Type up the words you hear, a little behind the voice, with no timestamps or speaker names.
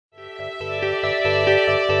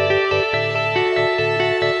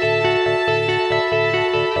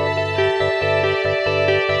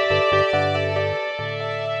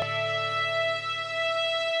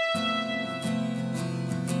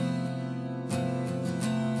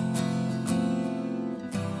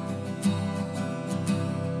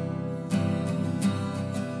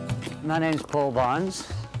My name's Paul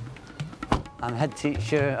Barnes. I'm head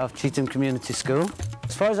teacher of Cheetham Community School.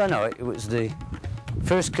 As far as I know, it was the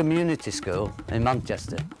first community school in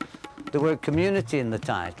Manchester. The word community in the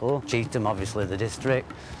title, Cheetham, obviously the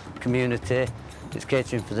district, community, it's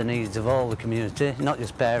catering for the needs of all the community, not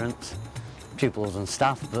just parents, pupils and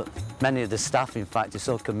staff, but many of the staff, in fact, are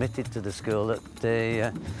so committed to the school that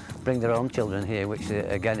they bring their own children here, which,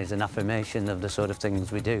 again, is an affirmation of the sort of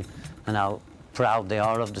things we do and how proud they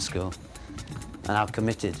are of the school and how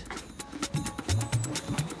committed.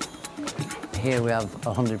 Here we have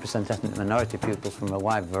 100% ethnic minority pupils from a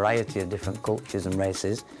wide variety of different cultures and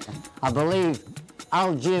races. I believe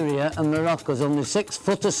Algeria and Morocco's only 6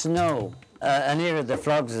 foot of snow. And here are the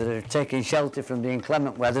frogs that are taking shelter from the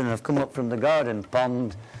inclement weather and have come up from the garden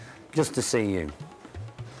pond just to see you.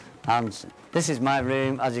 And this is my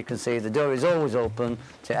room. As you can see, the door is always open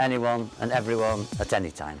to anyone and everyone at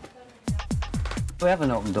any time. We have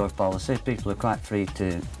an open door policy. People are quite free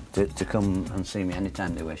to come and see me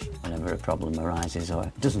anytime they wish, whenever a problem arises, or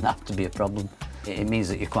it doesn't have to be a problem. It means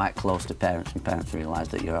that you're quite close to parents, and parents realise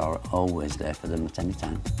that you're always there for them at any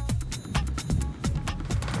time.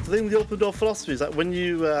 The thing with the open door philosophy is that when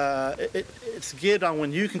you, it's geared around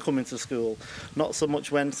when you can come into school, not so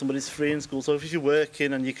much when somebody's free in school. So if you're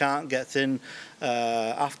working and you can't get in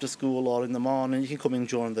after school or in the morning, you can come in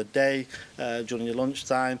during the day, during your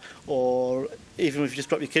lunchtime, or even if you just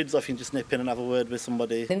drop your kids off, you can just nip in and have a word with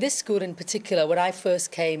somebody. In this school in particular, when I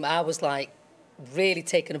first came, I was like really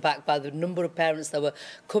taken aback by the number of parents that were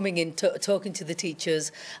coming in, talking to the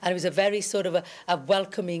teachers, and it was a very sort of a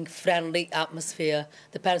welcoming, friendly atmosphere.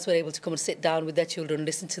 The parents were able to come and sit down with their children,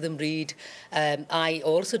 listen to them read. I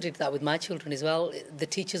also did that with my children as well. The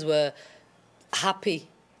teachers were happy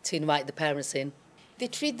to invite the parents in. They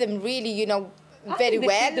treat them really, you know, very well.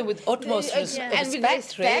 They treat them with utmost respect, and with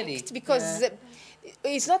respect, really. Because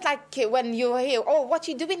it's not like when you hear, oh, what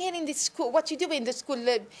you doing here in this school? What you doing in the school?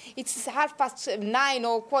 It's 9:30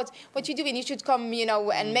 or quarter. What you doing? You should come, you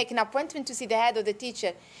know, and make an appointment to see the head or the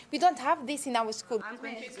teacher. We don't have this in our school.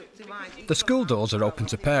 The school doors are open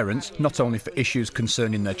to parents, not only for issues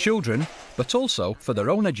concerning their children, but also for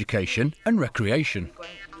their own education and recreation.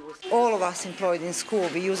 All of us employed in school,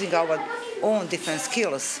 we're using our own different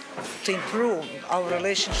skills to improve our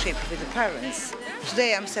relationship with the parents.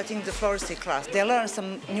 Today I'm setting the floristry class. They learn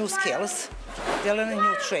some new skills, they learn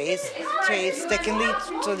new trades they can lead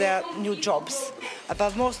to their new jobs.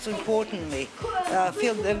 But most importantly,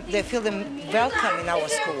 they feel them welcome in our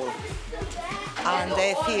school, and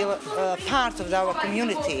they feel part of our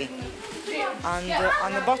community. And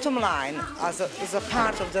on the bottom line, as a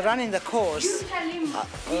part of the running the course,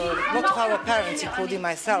 a lot of our parents, including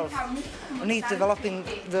myself, need developing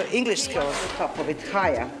the English skills top of it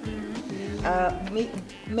higher.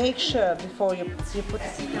 Make sure before you put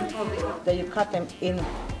that you cut them in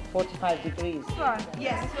 45 degrees.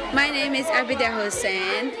 Yes. My name is Abida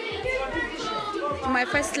Hussain. My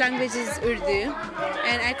first language is Urdu,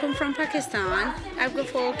 and I come from Pakistan. I've got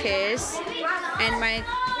 4 kids, and my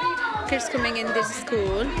kids coming in this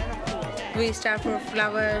school. We start for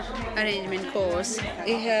flower arrangement course.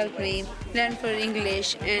 It helped me learn for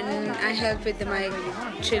English, and I help with my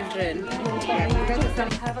children.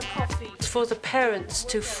 It's for the parents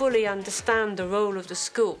to fully understand the role of the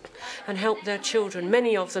school and help their children.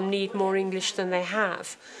 Many of them need more English than they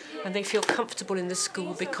have, and they feel comfortable in the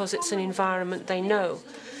school because it's an environment they know.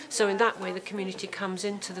 So in that way the community comes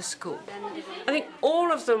into the school. I think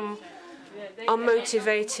all of them are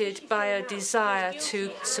motivated by a desire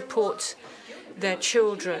to support their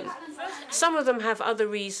children. Some of them have other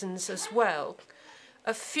reasons as well.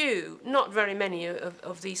 A few, not very many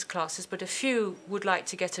of these classes, but a few would like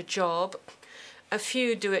to get a job. A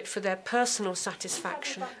few do it for their personal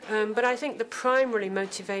satisfaction. But I think the primary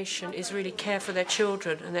motivation is really care for their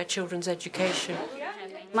children and their children's education.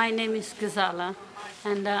 My name is Ghazala,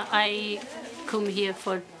 and I come here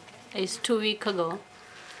it's 2 weeks ago.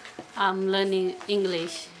 I'm learning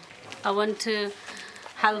English. I want to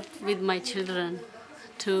help with my children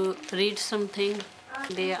to read something.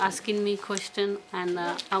 They're asking me questions, and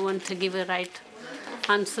I want to give a right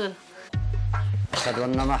answer.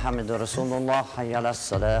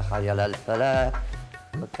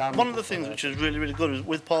 One of the things which is really, really good is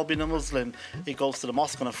with Paul being a Muslim, he goes to the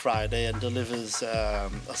mosque on a Friday and delivers a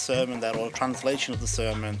sermon there, or a translation of the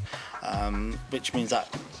sermon, which means that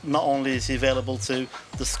not only is he available to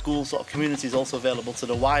the school sort of community, he's also available to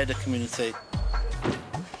the wider community.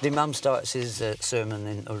 The Imam starts his sermon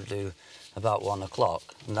in Urdu about 1 o'clock,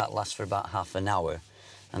 and that lasts for about half an hour.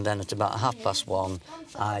 and then at about 1:30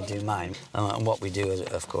 I do mine. And what we do,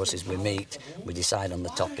 of course, is we meet, we decide on the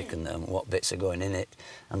topic and what bits are going in it,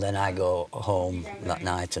 and then I go home that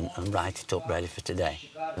night and write it up ready for today.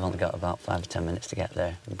 I've only got about 5 or 10 minutes to get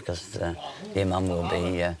there because the imam will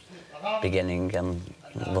be beginning and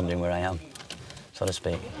wondering where I am, so to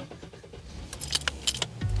speak.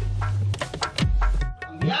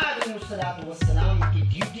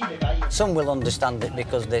 Some will understand it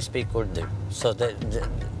because they speak Urdu, so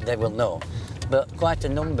they will know. But quite a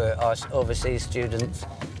number are overseas students,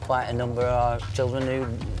 quite a number are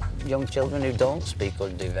young children who don't speak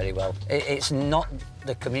Urdu very well. It's not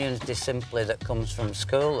the community simply that comes from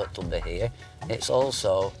school that will be here, it's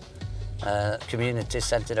also communities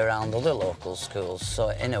centred around other local schools. So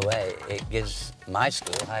in a way, it gives my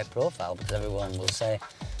school high profile because everyone will say,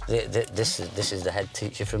 this is the head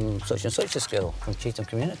teacher from such and such a school, from Cheetham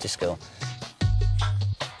Community School.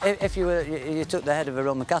 If you took the head of a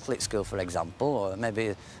Roman Catholic school, for example, or maybe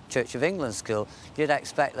a Church of England school, you'd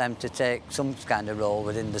expect them to take some kind of role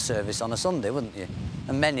within the service on a Sunday, wouldn't you?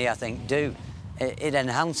 And many, I think, do. It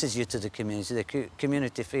enhances you to the community. The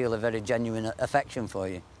community feel a very genuine affection for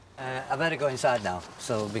you. I better go inside now,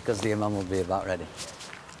 so because the imam will be about ready.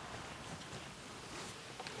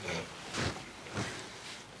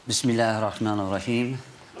 Bismillah ar-Rahman ar-Rahim.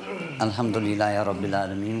 Alhamdulillah Rabbil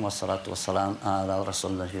Alameen wa salatu wa salam ala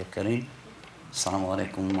Rasulillahi al-Kareem. Assalamu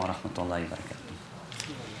alaikum wa rahmatullahi wa barakatuh.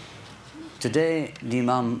 Today, the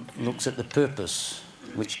Imam looks at the purpose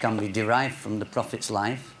which can be derived from the Prophet's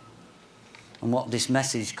life and what this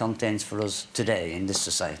message contains for us today in this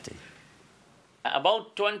society.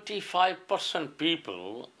 About 25%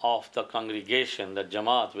 people of the congregation, the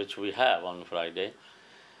Jamaat which we have on Friday,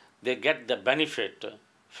 they get the benefit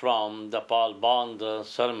from the Paul Bond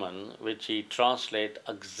sermon, which he translates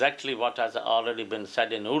exactly what has already been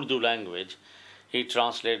said in Urdu language. He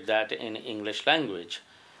translates that in English language.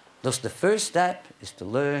 Thus the first step is to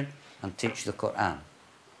learn and teach the Quran.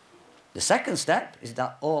 The second step is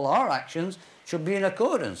that all our actions should be in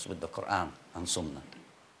accordance with the Quran and Sunnah.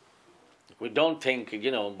 We don't think,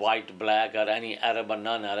 white, black, or any Arab or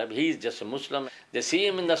non-Arab. He's just a Muslim. They see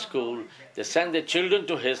him in the school, they send their children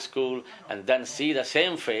to his school, and then see the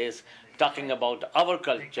same face talking about our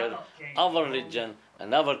culture, our religion,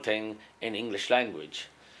 and our thing in English language.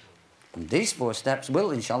 And these 4 steps will,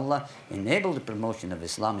 inshallah, enable the promotion of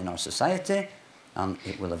Islam in our society, and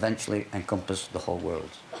it will eventually encompass the whole world.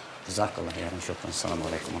 Jazakallah khairan, shukran, assalamu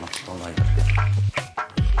alaikum wa rahmatullahi wa barakatuh.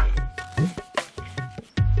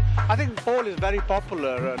 I think Paul is very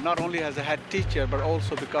popular, not only as a head teacher, but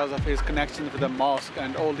also because of his connection with the mosque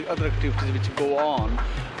and all the other activities which go on,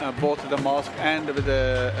 both at the mosque and with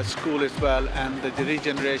the school as well, and the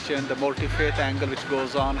regeneration, the multi-faith angle which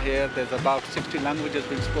goes on here. There's about 60 languages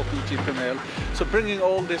being spoken in Cheetham. So bringing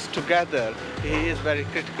all this together, he is very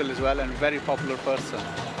critical as well and very popular person.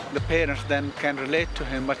 The parents then can relate to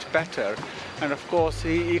him much better. And of course,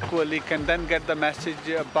 he equally can then get the message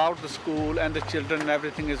about the school and the children and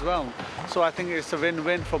everything as well. So I think it's a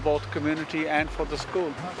win-win for both community and for the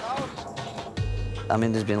school. I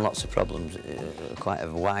mean, there's been lots of problems, quite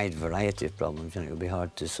a wide variety of problems. It would be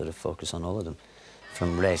hard to sort of focus on all of them.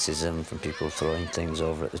 From racism, from people throwing things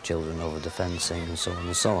over at the children, over the fencing, and so on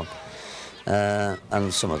and so on.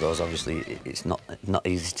 And some of those, obviously, it's not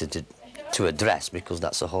easy to address because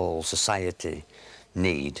that's a whole society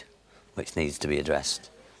need which needs to be addressed.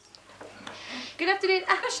 Good afternoon,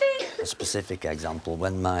 Ashley. A specific example,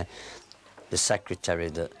 when the secretary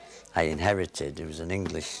that I inherited, who was an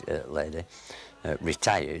English lady,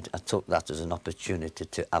 retired, I took that as an opportunity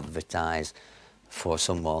to advertise for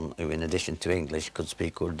someone who, in addition to English, could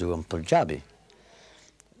speak Urdu and Punjabi.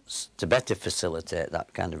 To better facilitate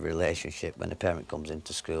that kind of relationship, when a parent comes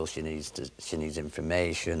into school, she needs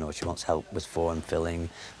information, or she wants help with form filling,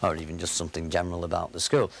 or even just something general about the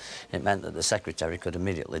school. It meant that the secretary could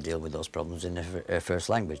immediately deal with those problems in her first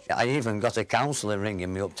language. I even got a counsellor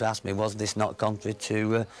ringing me up to ask me, was this not contrary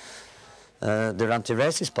to their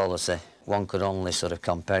anti-racist policy? One could only sort of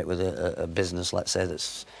compare it with a business, let's say,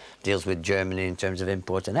 that deals with Germany in terms of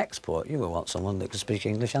import and export. You would want someone that could speak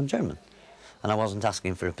English and German. And I wasn't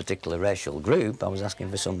asking for a particular racial group, I was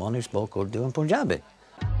asking for someone who spoke Urdu and Punjabi.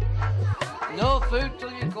 No food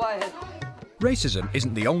till you're quiet. Racism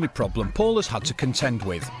isn't the only problem Paul has had to contend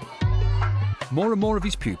with. More and more of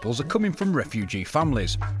his pupils are coming from refugee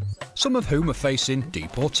families, some of whom are facing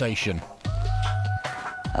deportation.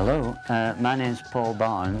 Hello, my name's Paul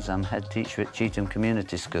Barnes. I'm head teacher at Cheetham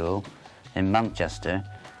Community School in Manchester.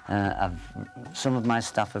 Some of my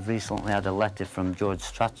staff have recently had a letter from George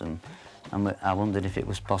Stratton, and I wondered if it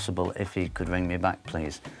was possible if he could ring me back,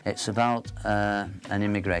 please. It's about an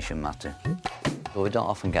immigration matter. Well, we don't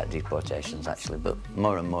often get deportations, actually, but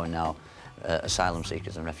more and more now asylum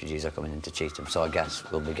seekers and refugees are coming into Cheetham, so I guess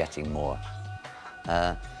we'll be getting more.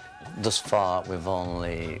 Thus far, we've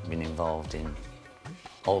only been involved in,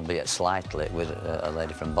 albeit slightly, with a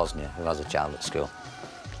lady from Bosnia who has a child at school.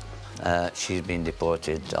 She's been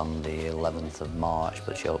deported on the 11th of March,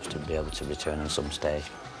 but she hopes to be able to return at some stage.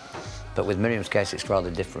 But with Miriam's case, it's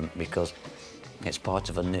rather different because it's part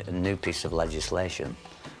of a new piece of legislation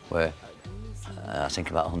where I think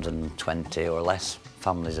about 120 or less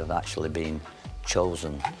families have actually been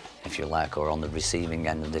chosen, if you like, or on the receiving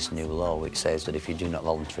end of this new law, which says that if you do not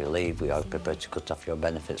voluntarily leave, we are prepared to cut off your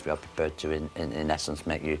benefits, we are prepared to, in essence,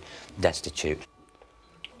 make you destitute.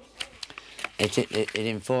 It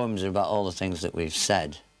informs her about all the things that we've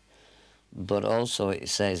said, but also it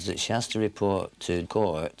says that she has to report to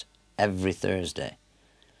court every Thursday.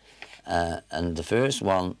 And the first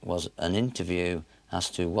one was an interview as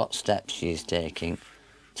to what steps she's taking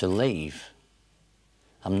to leave.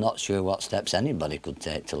 I'm not sure what steps anybody could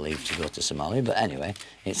take to leave to go to Somalia, but anyway,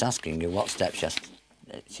 it's asking you what steps she has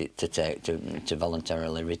to take to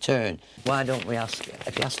voluntarily return. Why don't we ask,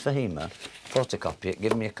 if you ask Fahima, photocopy it,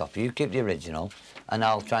 give me a copy, you keep the original, and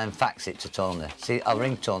I'll try and fax it to Tony. See, I'll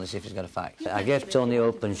ring Tony, see if he's got a fax. I gave Tony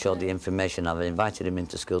Openshaw the information. I've invited him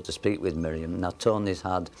into school to speak with Miriam. Now, Tony's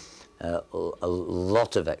had a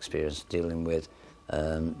lot of experience dealing with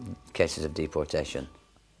cases of deportation.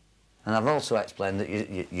 And I've also explained that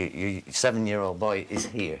your 7-year-old boy is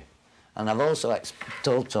here. And I've also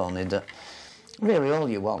told Tony that really all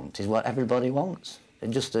you want is what everybody wants.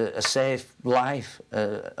 Just a safe life,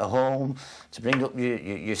 a home, to bring up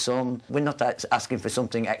your son. We're not asking for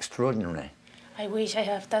something extraordinary. I wish I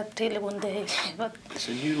have that till one day, but... It's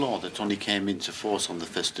a new law that only came into force on the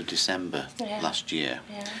 1st of December last year.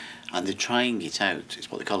 Yeah. And they're trying it out. It's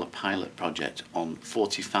what they call a pilot project on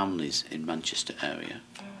 40 families in Manchester area.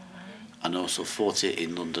 And also 40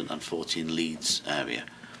 in London and 40 in Leeds area.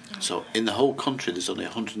 So in the whole country there's only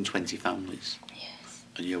 120 families. Yes.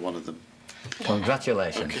 And you're one of them.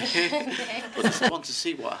 Congratulations. Okay. But I just want to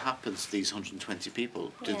see what happens to these 120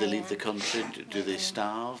 people. Do they leave the country? Do they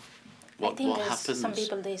starve? What happens? Some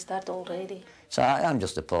people, they start already. So I'm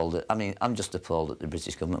just appalled that, I'm just appalled that the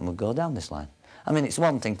British government would go down this line. I mean, it's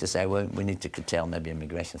one thing to say, well, we need to curtail maybe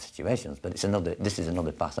immigration situations, but this is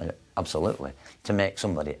another path, absolutely. To make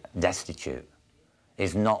somebody destitute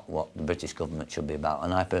is not what the British government should be about,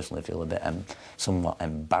 and I personally feel a bit somewhat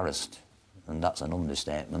embarrassed, and that's an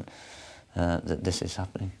understatement, that this is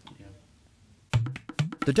happening.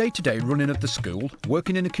 The day-to-day running of the school,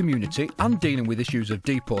 working in a community and dealing with issues of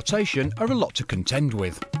deportation are a lot to contend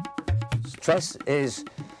with. Stress is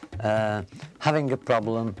having a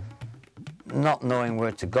problem, not knowing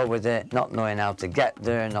where to go with it, not knowing how to get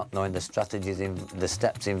there, not knowing the strategies, the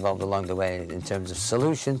steps involved along the way in terms of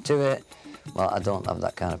solution to it. Well, I don't have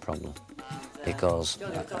that kind of problem because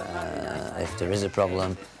if there is a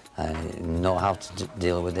problem, I know how to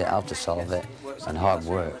deal with it, how to solve it, and hard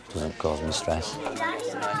work doesn't cause me stress.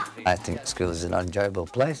 I think school is an enjoyable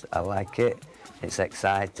place. I like it. It's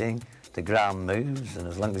exciting. The ground moves, and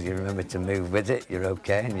as long as you remember to move with it, you're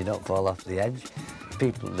okay and you don't fall off the edge.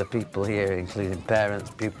 The people here, including parents,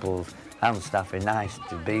 pupils and staff, are nice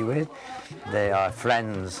to be with. They are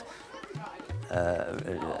friends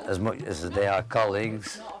as much as they are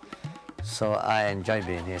colleagues. So I enjoy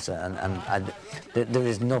being here, there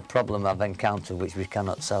is no problem I've encountered which we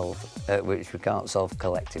cannot solve, which we can't solve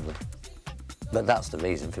collectively. But that's the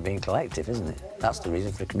reason for being collective, isn't it? That's the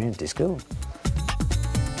reason for a community school.